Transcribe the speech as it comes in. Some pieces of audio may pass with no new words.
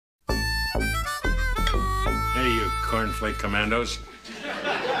cornflake commandos.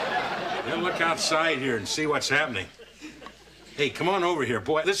 We'll look outside here and see what's happening. Hey, come on over here,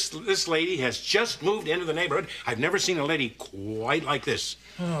 boy. This lady has just moved into the neighborhood. I've never seen a lady quite like this.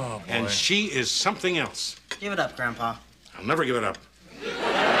 Oh, boy. And she is something else. Give it up, Grandpa. I'll never give it up.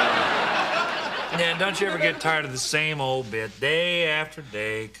 Yeah, don't you ever get tired of the same old bit, day after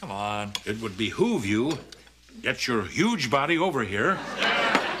day? Come on. It would behoove you get your huge body over here.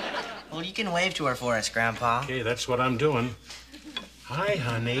 Well, you can wave to her for us, Grandpa. Okay, that's what I'm doing. Hi,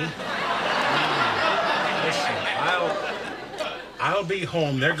 honey. Listen, I'll be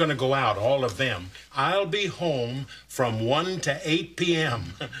home. They're going to go out, all of them. I'll be home from 1 to 8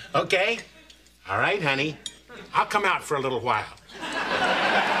 p.m. Okay? All right, honey. I'll come out for a little while.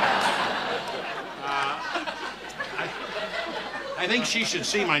 I think she should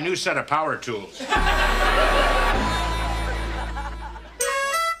see my new set of power tools.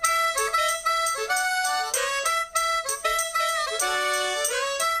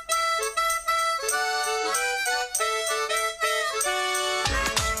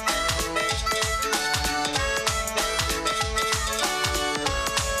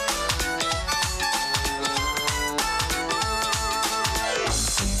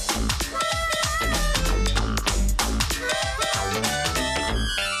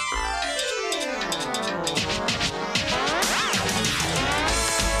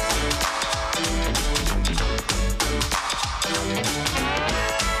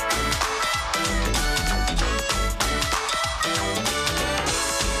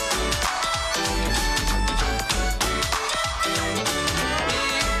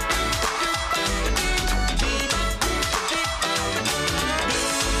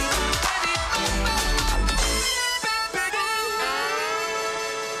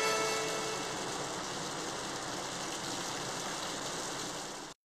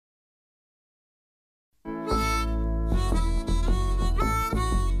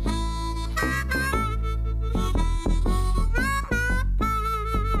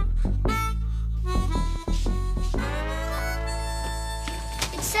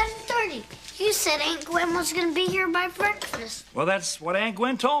 You said Aunt Gwen was going to be here by breakfast. Well, that's what Aunt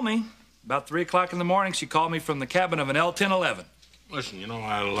Gwen told me. About 3 o'clock in the morning, she called me from the cabin of an L-1011. Listen, you know,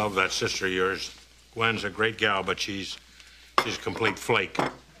 I love that sister of yours. Gwen's a great gal, but she's a complete flake.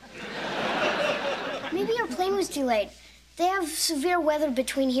 Maybe our plane was delayed. They have severe weather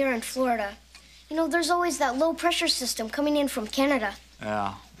between here and Florida. You know, there's always that low-pressure system coming in from Canada.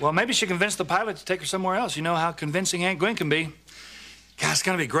 Yeah. Well, maybe she convinced the pilot to take her somewhere else. You know how convincing Aunt Gwen can be. God, it's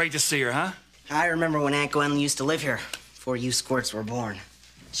gonna be great to see her, huh? I remember when Aunt Gwen used to live here, before you squirts were born.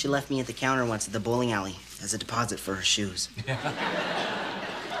 She left me at the counter once at the bowling alley as a deposit for her shoes.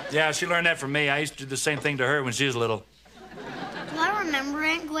 Yeah, she learned that from me. I used to do the same thing to her when she was little. Do I remember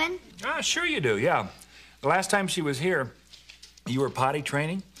Aunt Gwen? Ah, sure you do, yeah. The last time she was here, you were potty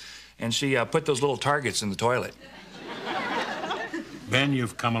training, and she put those little targets in the toilet. Ben,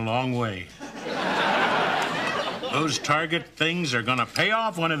 you've come a long way. Those target things are gonna pay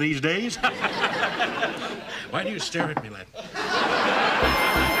off one of these days. Why do you stare at me like that?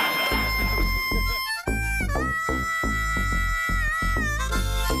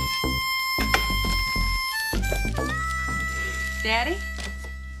 Daddy?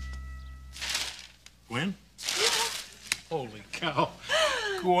 Gwen? Holy cow.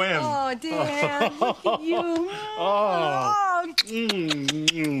 Gwen. Oh, Dad, look at you. Oh. Dad, look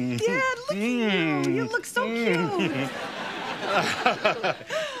at you. You look so cute.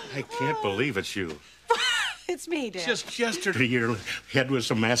 I can't believe it's you. It's me, Dad. Just yesterday, your head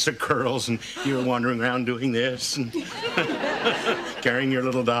was a mass of curls, and you were wandering around doing this and carrying your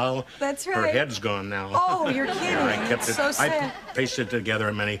little doll. That's right. Her head's gone now. Oh, you're kidding. Yeah, I kept It's it. so sad. I pasted it together,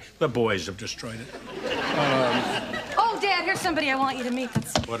 and the boys have destroyed it. Oh, Dad, here's somebody I want you to meet.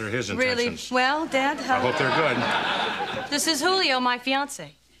 That's What are his really intentions? well, Dad. I hope they're good. This is Julio, my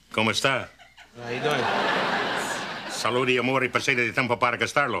fiance. ¿Cómo está? How you doing? Salud y amor y pasada de tiempo para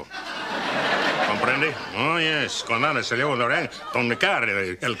gastarlo. ¿Comprende? Oh, yes. Con nada se llevó Lorraine, donde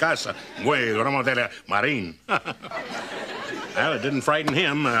care, el casa, güey, duramos de la marine. Well, it didn't frighten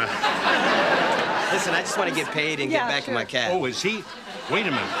him. Listen, I just want to get paid and get back in my cab. Oh, is he? Wait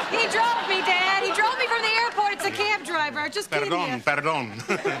a minute. He drove me, Dad. He drove me from the airport. It's a cab driver. Just kidding you. Perdón.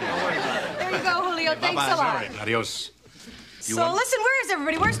 There you go, Julio. Thanks a lot. Adios. So, listen, where is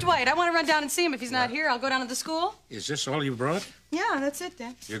everybody? Where's Dwight? I want to run down and see him. If he's not here, I'll go down to the school. Is this all you brought? Yeah, that's it,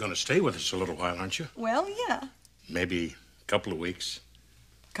 Dad. You're going to stay with us a little while, aren't you? Well, yeah. Maybe a couple of weeks.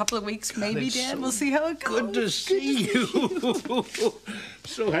 A couple of weeks, maybe, it's Dad. so We'll see how it goes. Good to see you.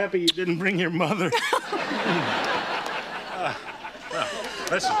 So happy you didn't bring your mother. Well,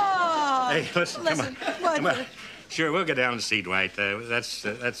 listen. Oh, Hey, listen, come on. What? Come on. Sure, we'll go down and see Dwight. That's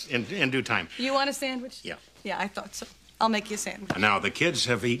in due time. You want a sandwich? Yeah. Yeah, I thought so. I'll make you a sandwich. Now, the kids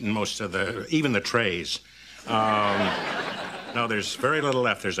have eaten most of even the trays. No, there's very little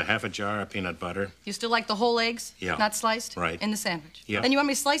left. There's a half a jar of peanut butter. You still like the whole eggs? Yeah. Not sliced? Right. In the sandwich? Yeah. Then you want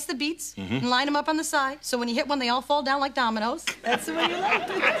me to slice the beets and line them up on the side, so when you hit one, they all fall down like dominoes? That's the way you like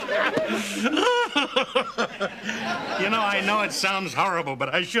it. You know, I know it sounds horrible,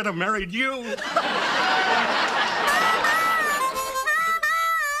 but I should have married you.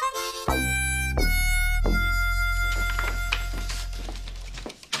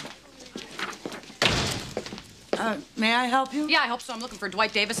 May I help you? Yeah, I hope so. I'm looking for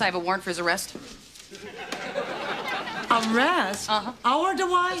Dwight Davis. I have a warrant for his arrest. Arrest? Uh-huh. Our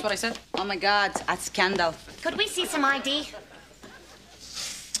Dwight? That's what I said. Oh my God, a scandal. Could we see some ID?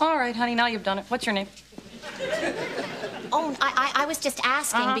 All right, honey, now you've done it. What's your name? Oh, I was just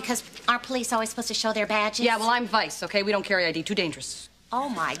asking because aren't police always supposed to show their badges? Yeah, well, I'm Vice, okay? We don't carry ID. Too dangerous. Oh,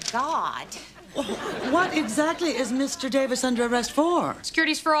 my God. What exactly is Mr. Davis under arrest for?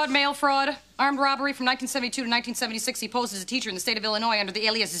 Securities fraud, mail fraud, armed robbery from 1972 to 1976. He posed as a teacher in the state of Illinois under the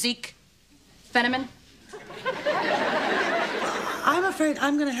alias Zeke Fenneman. I'm afraid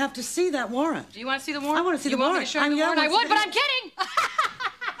I'm going to have to see that warrant. Do you want to see the warrant? I want to see the You want me warrant. to show you the warrant? I would, but I'm kidding!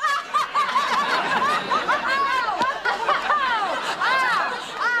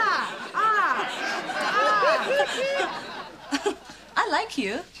 I like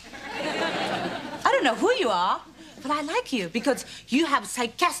you. I don't know who you are, but I like you because you have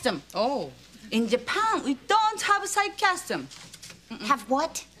sarcasm. Oh. In Japan, we don't have sarcasm. Have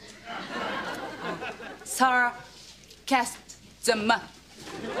what? Sarcasm.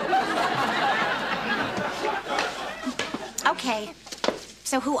 Okay.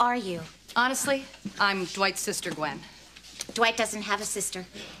 So who are you? Honestly, I'm Dwight's sister, Gwen. Dwight doesn't have a sister.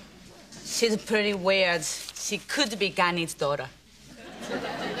 She's pretty weird. She could be Gani's daughter.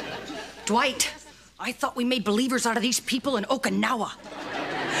 Dwight, I thought we made believers out of these people in Okinawa.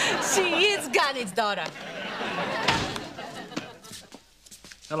 She is Gani's daughter.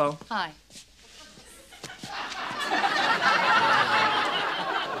 Hello. Hi.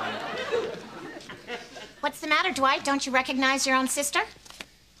 What's the matter, Dwight? Don't you recognize your own sister?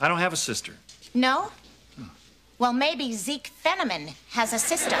 I don't have a sister. No? Well, maybe Zeke Fenneman has a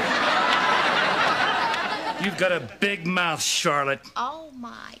sister. You've got a big mouth, Charlotte. Oh,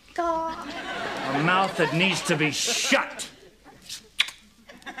 my God. A mouth that needs to be shut.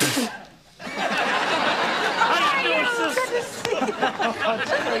 How you doing, sis? It's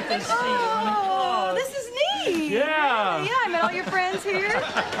great to see you, honey. Oh, this is neat. Yeah. Yeah, I met all your friends here.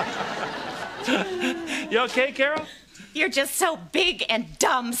 You okay, Carol? You're just so big and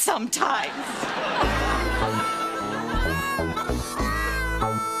dumb sometimes.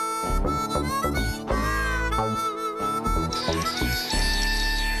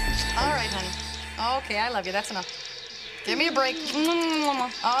 All right, honey. Okay, I love you. That's enough. Give me a break. All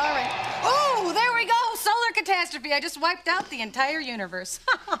right. Oh, there we go. Solar catastrophe. I just wiped out the entire universe.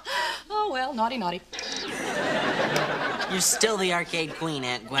 Oh, well, naughty, naughty. You're still the arcade queen,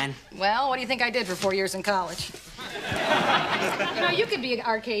 Aunt Gwen. Well, what do you think I did for 4 years in college? You know, you could be an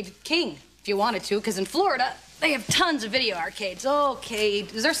arcade king if you wanted to, because in Florida, they have tons of video arcades. Okay,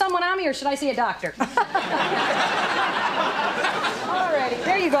 is there someone on me, or should I see a doctor? Alrighty,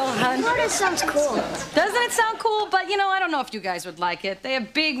 there you go, hon. Florida sounds cool. Doesn't it sound cool? But, you know, I don't know if you guys would like it. They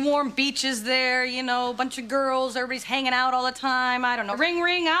have big, warm beaches there, you know, a bunch of girls, everybody's hanging out all the time. I don't know. Ring,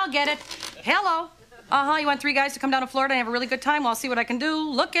 ring, I'll get it. Hello. Uh-huh, you want 3 guys to come down to Florida and have a really good time? Well, I'll see what I can do.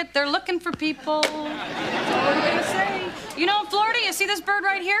 Look it, they're looking for people. That's all I'm gonna say. You know, in Florida, you see this bird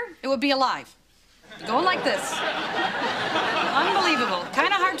right here? It would be alive. Going like this. Unbelievable.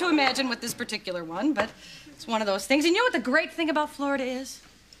 Kind of hard to imagine with this particular one, but it's one of those things. And you know what the great thing about Florida is?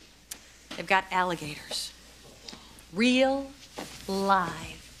 They've got alligators. Real,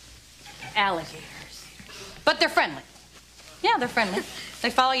 live alligators. But they're friendly. Yeah, they're friendly. They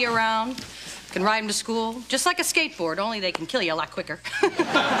follow you around. You can ride them to school, just like a skateboard, only they can kill you a lot quicker.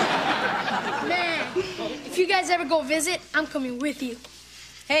 Man, if you guys ever go visit, I'm coming with you.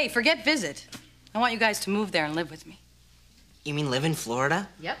 Hey, forget visit. I want you guys to move there and live with me. You mean live in Florida?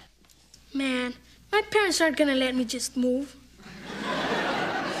 Yep. Man, my parents aren't gonna let me just move.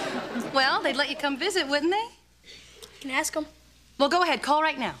 Well, they'd let you come visit, wouldn't they? I can ask them. Well, go ahead, call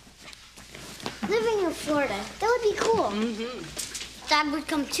right now. Living in Florida, that would be cool. Mm-hmm. Dad would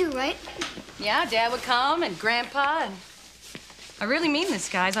come too, right? Yeah, Dad would come and Grandpa, and I really mean this,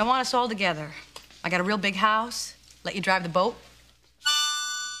 guys. I want us all together. I got a real big house, let you drive the boat.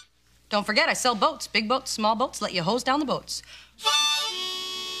 Don't forget, I sell boats, big boats, small boats, let you hose down the boats.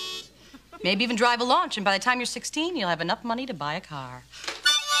 Maybe even drive a launch, and by the time you're 16, you'll have enough money to buy a car.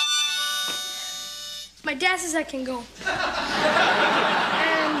 My dad says I can go.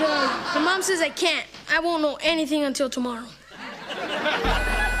 And my mom says I can't. I won't know anything until tomorrow.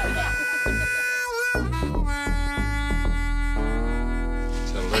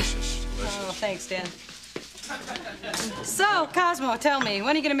 Delicious, delicious. Oh, thanks, Dan. So, Cosmo, tell me,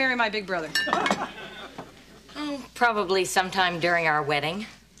 when are you going to marry my big brother? Oh, probably sometime during our wedding.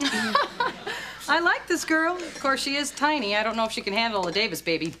 I like this girl. Of course, she is tiny. I don't know if she can handle a Davis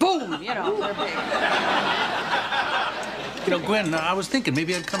baby. Boom! You know, they're big. You know, Gwen, I was thinking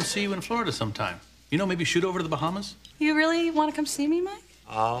maybe I'd come see you in Florida sometime. You know, maybe shoot over to the Bahamas? You really want to come see me, Mike?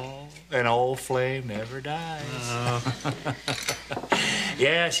 Oh, an old flame never dies.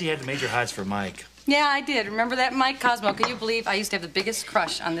 Yeah, she had the major hots for Mike. Yeah, I did. Remember that, Mike? Cosmo, can you believe I used to have the biggest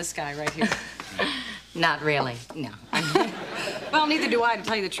crush on this guy right here? Not really, no. Well, neither do I, to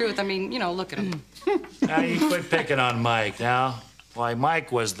tell you the truth. I mean, you know, look at him. Now, you quit picking on Mike now. Why,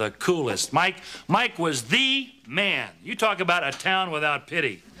 Mike was the coolest. Mike was the man. You talk about a town without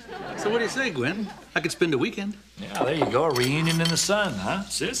pity. So what do you say, Gwen? I could spend a weekend. Yeah, there you go. A reunion in the sun, huh,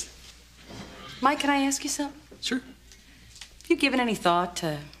 sis? Mike, can I ask you something? Sure. Have you given any thought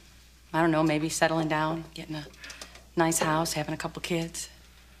to, I don't know, maybe settling down, getting a nice house, having a couple kids?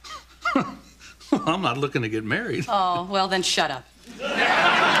 Well, I'm not looking to get married. Oh, well, then shut up.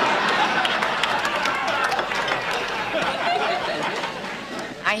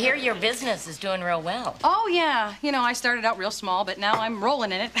 I hear your business is doing real well. Oh, yeah. You know, I started out real small, but now I'm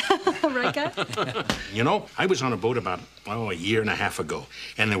rolling in it. Right, guy? You know, I was on a boat about, a year and a half ago,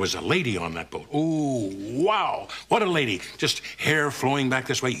 and there was a lady on that boat. Oh, wow. What a lady. Just hair flowing back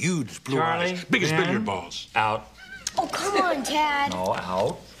this way, huge blue Charlie, eyes, big as Ben, billiard balls. Out. Oh, come on, Dad. No,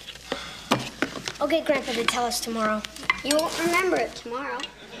 out. I'll get Grandpa to tell us tomorrow. You won't remember it tomorrow.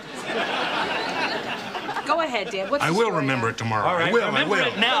 Go ahead, Dad. What's I the will story remember now? it tomorrow. All right, I will, remember I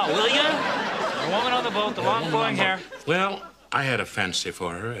will. it now, will you? The woman on the boat, the long flowing hair. Well, I had a fancy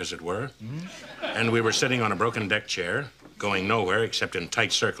for her, as it were. And we were sitting on a broken deck chair, going nowhere except in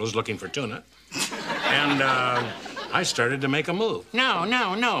tight circles looking for tuna. And I started to make a move. No.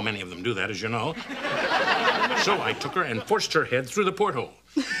 Many of them do that, as you know. So I took her and forced her head through the porthole.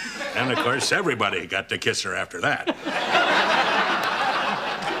 And, of course, everybody got to kiss her after that.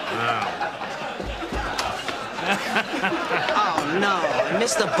 Oh, no. I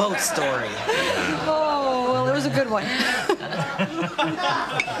missed the boat story. Oh, well, it was a good one.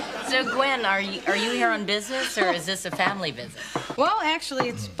 So, Gwen, are you here on business, or is this a family visit? Well, actually,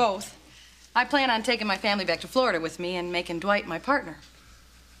 it's both. I plan on taking my family back to Florida with me and making Dwight my partner.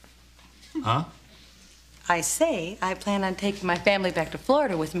 Huh? I say I plan on taking my family back to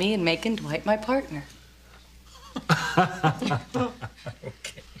Florida with me and making Dwight my partner.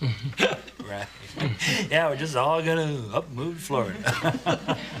 Okay. Right. Yeah, we're just all gonna move to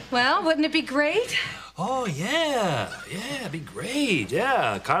Florida. Well, wouldn't it be great? Oh, yeah. Yeah, it'd be great.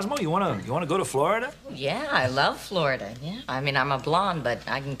 Yeah. Cosmo, you wanna go to Florida? Yeah, I love Florida. Yeah, I mean, I'm a blonde, but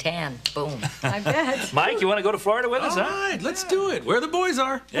I can tan. Boom. I bet. Mike, you wanna go to Florida with us, All huh? right, let's do it. Where the boys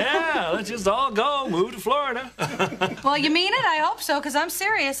are. Yeah, let's just all go, move to Florida. Well, you mean it? I hope so, because I'm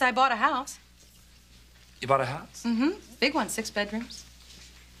serious. I bought a house. You bought a house? Mm-hmm. Big one, 6 bedrooms.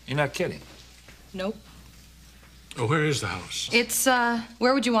 You're not kidding. Nope. Oh, where is the house? It's,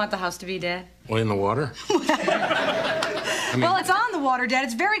 where would you want the house to be, Dad? Well, in the water? Well, it's on the water, Dad.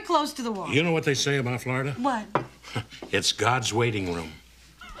 It's very close to the water. You know what they say about Florida? What? It's God's waiting room.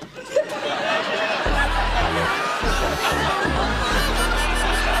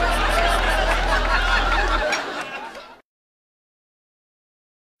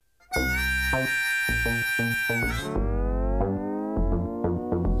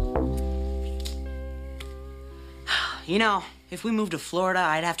 You know, if we moved to Florida,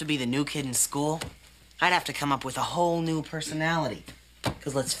 I'd have to be the new kid in school. I'd have to come up with a whole new personality.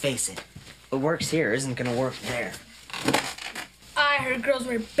 Because let's face it, what works here isn't gonna work there. I heard girls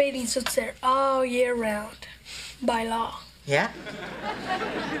wear bathing suits there all year round. By law. Yeah?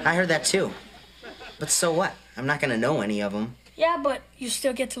 I heard that too. But so what? I'm not gonna know any of them. Yeah, but you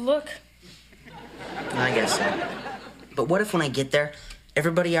still get to look. I guess so. But what if when I get there,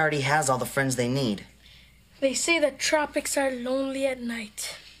 everybody already has all the friends they need? They say the tropics are lonely at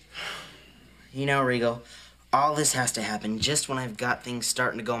night. You know, Rigo, all this has to happen just when I've got things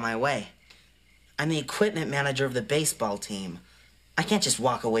starting to go my way. I'm the equipment manager of the baseball team. I can't just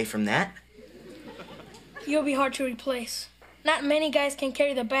walk away from that. You'll be hard to replace. Not many guys can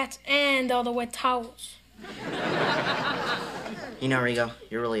carry the bats and all the wet towels. You know, Rigo,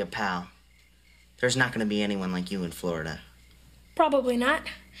 you're really a pal. There's not going to be anyone like you in Florida. Probably not.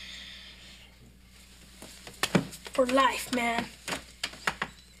 for life, man.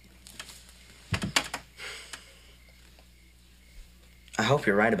 I hope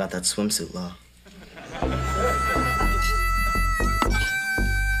you're right about that swimsuit law. Do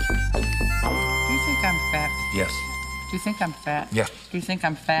you think I'm fat? Yes. Do you think I'm fat? Yeah. Do you think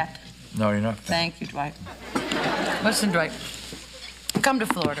I'm fat? No, you're not. Thank you, Dwight. Listen, Dwight. Come to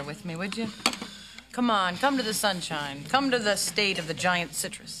Florida with me, would you? Come on, come to the sunshine. Come to the state of the giant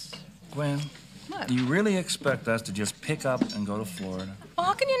citrus. Gwen, What? you really expect us to just pick up and go to Florida? Well,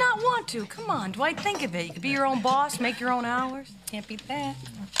 how can you not want to? Come on, Dwight, think of it. You could be your own boss, make your own hours. Can't beat that.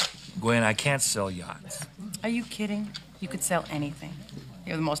 Gwen, I can't sell yachts. Are you kidding? You could sell anything.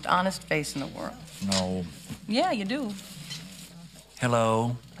 You're the most honest face in the world. No. Yeah, you do.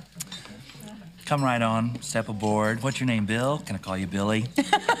 Hello. Come right on. Step aboard. What's your name, Bill? Can I call you Billy?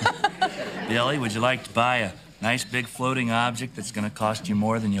 Billy, would you like to buy a nice big floating object that's going to cost you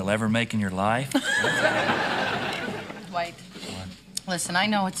more than you'll ever make in your life? Dwight, listen, I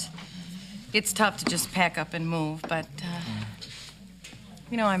know it's tough to just pack up and move, but,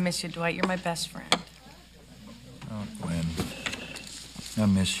 you know, I miss you, Dwight. You're my best friend. Oh, Gwen. I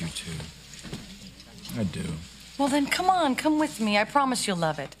miss you, too. I do. Well, then, come on. Come with me. I promise you'll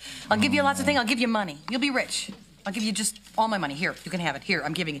love it. I'll give you lots of things. I'll give you money. You'll be rich. I'll give you just all my money. Here, you can have it. Here,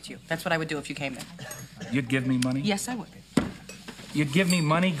 I'm giving it to you. That's what I would do if you came there. You'd give me money? Yes, I would. You'd give me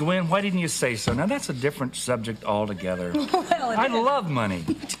money, Gwen? Why didn't you say so? Now, that's a different subject altogether. Well, I love money.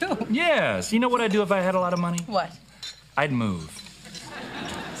 You do? Yes. You know what I'd do if I had a lot of money? What? I'd move.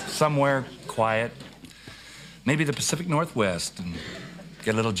 Somewhere quiet. Maybe the Pacific Northwest and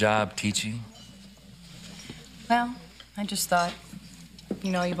get a little job teaching. Well, I just thought,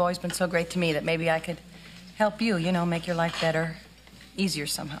 you know, you've always been so great to me that maybe I could help you, you know, make your life better, easier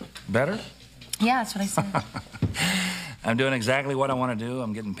somehow. Better? Yeah, that's what I said. I'm doing exactly what I want to do.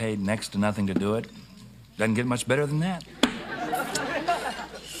 I'm getting paid next to nothing to do it. Doesn't get much better than that.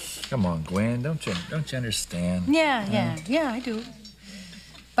 Come on, Gwen, don't you understand? Yeah, I do.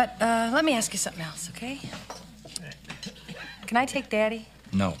 But let me ask you something else, okay? Can I take Daddy?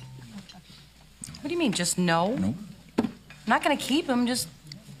 No. What do you mean, just no? No. I'm not gonna keep him, just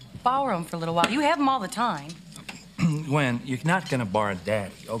borrow him for a little while. You have him all the time. Gwen, you're not gonna borrow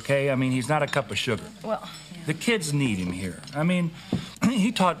Daddy, okay? I mean, he's not a cup of sugar. Well, yeah. The kids need him here. I mean,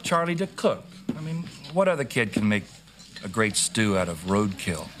 he taught Charlie to cook. I mean, what other kid can make a great stew out of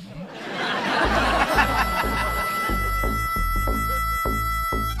roadkill?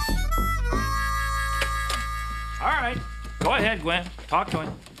 All right. Go ahead, Gwen. Talk to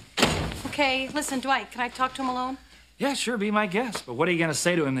him. Okay, listen, Dwight, can I talk to him alone? Yeah, sure, be my guest. But what are you gonna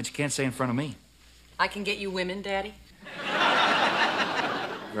say to him that you can't say in front of me? I can get you women, Daddy.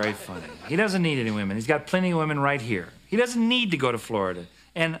 Very funny. He doesn't need any women. He's got plenty of women right here. He doesn't need to go to Florida.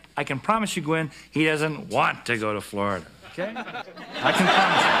 And I can promise you, Gwen, he doesn't want to go to Florida. Okay? I can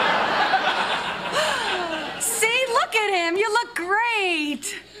promise you. See, look at him. You look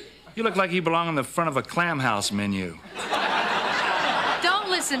great. You look like you belong on the front of a clam house menu. Don't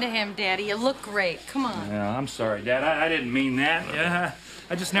listen to him, Daddy. You look great. Come on. Yeah, I'm sorry, Dad. I didn't mean that. Yeah,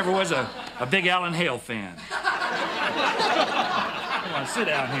 I just never was a big Alan Hale fan. Come on, sit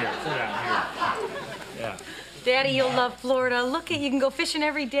down here. Sit down here. Yeah. Daddy, you'll love Florida. Look, you can go fishing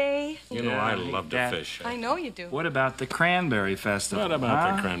every day. You know, I love to Dad, fish. I know you do. What about the Cranberry Festival? What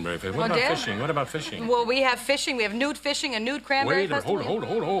about the cranberry festival? What Oh, about Dad? fishing? What about fishing? Well, we have fishing. We have nude fishing, a nude cranberry Wait, hold festival.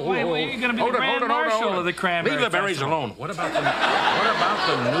 it, hold it. Wait, you're gonna be the Grand Marshal of the Cranberry Leave the berries Festival. alone. What about the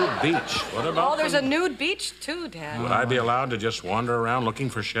nude beach? What about Oh, there's a nude beach, too, Dad. Would I be allowed to just wander around looking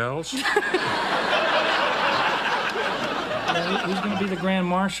for shells? Who's gonna be the Grand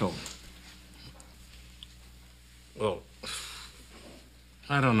Marshal? Well,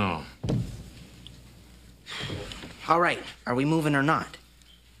 I don't know. All right, are we moving or not?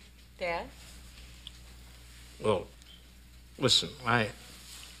 Dad? Well, listen,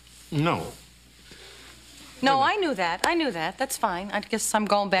 No. No, I knew that. I knew that. That's fine. I guess I'm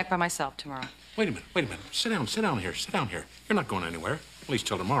going back by myself tomorrow. Wait a minute. Sit down here. You're not going anywhere, at least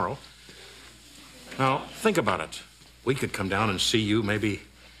till tomorrow. Now, think about it. We could come down and see you maybe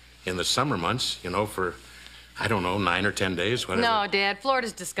in the summer months, you know, for, I don't know, 9 or 10 days, whatever. No, Dad.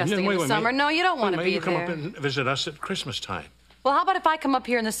 Florida's disgusting in the Wait, summer. No, you don't want to be you come there. up and visit us at Christmas time. Well, how about if I come up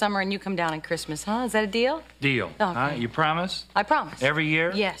here in the summer and you come down in Christmas, huh? Is that a deal? Deal. Okay. Huh? You promise? I promise. Every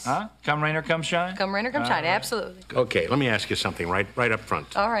year? Yes. Huh? Come rain or come shine? Come rain or come shine, absolutely. Okay, let me ask you something right up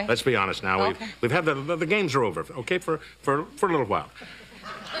front. All right. Let's be honest now. Okay. We've had the games are over, okay, for a little while.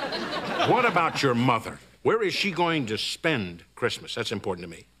 What about your mother? Where is she going to spend Christmas? That's important to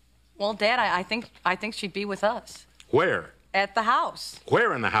me. Well, Dad, I think she'd be with us. Where? At the house.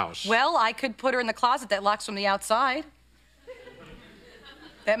 Where in the house? Well, I could put her in the closet that locks from the outside.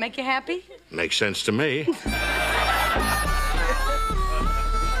 That make you happy? Makes sense to me.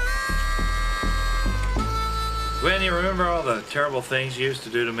 Gwen, you remember all the terrible things you used to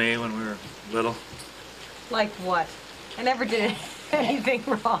do to me when we were little? Like what? I never did anything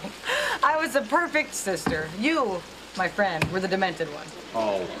wrong. I was a perfect sister. You, my friend, were the demented one.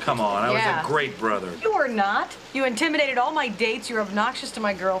 Oh, come on. I was a great brother. You were not. You intimidated all my dates. You were obnoxious to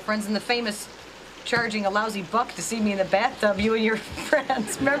my girlfriends, and the famous charging a lousy buck to see me in the bathtub, you and your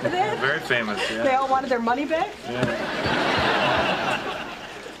friends. Remember that? Very famous, yeah. They all wanted their money back? Yeah.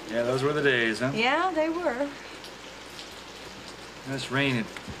 Yeah, those were the days, huh? Yeah, they were. This rain, it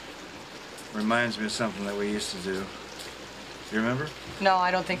reminds me of something that we used to do. You remember? No, I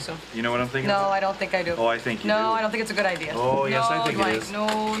don't think so. You know what I'm thinking No, about? I don't think I do. Oh, I think you do. No, I don't think it's a good idea. Oh, yes, no, I think Dwight, it is. No,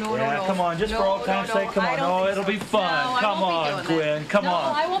 Yeah, no. come on, just for old time's sake, come on. Oh, it'll be fun. No, I come won't be on, doing Gwen, that. come No,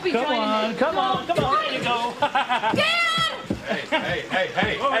 on. I won't be come joining on, it. come on, come on, there you go.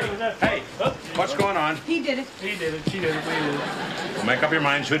 Hey, what's going on? He did it. He did it, she did it, we did it. Well, make up your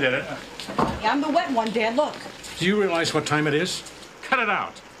minds who did it. I'm the wet one, Dad, look. Do you realize what time it is? Cut it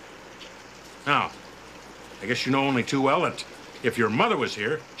out. Now, I guess you know only too well that if your mother was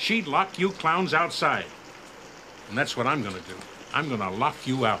here, she'd lock you clowns outside. And that's what I'm gonna do. I'm gonna lock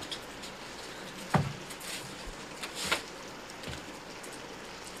you out. But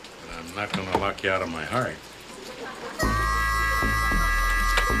I'm not gonna lock you out of my heart.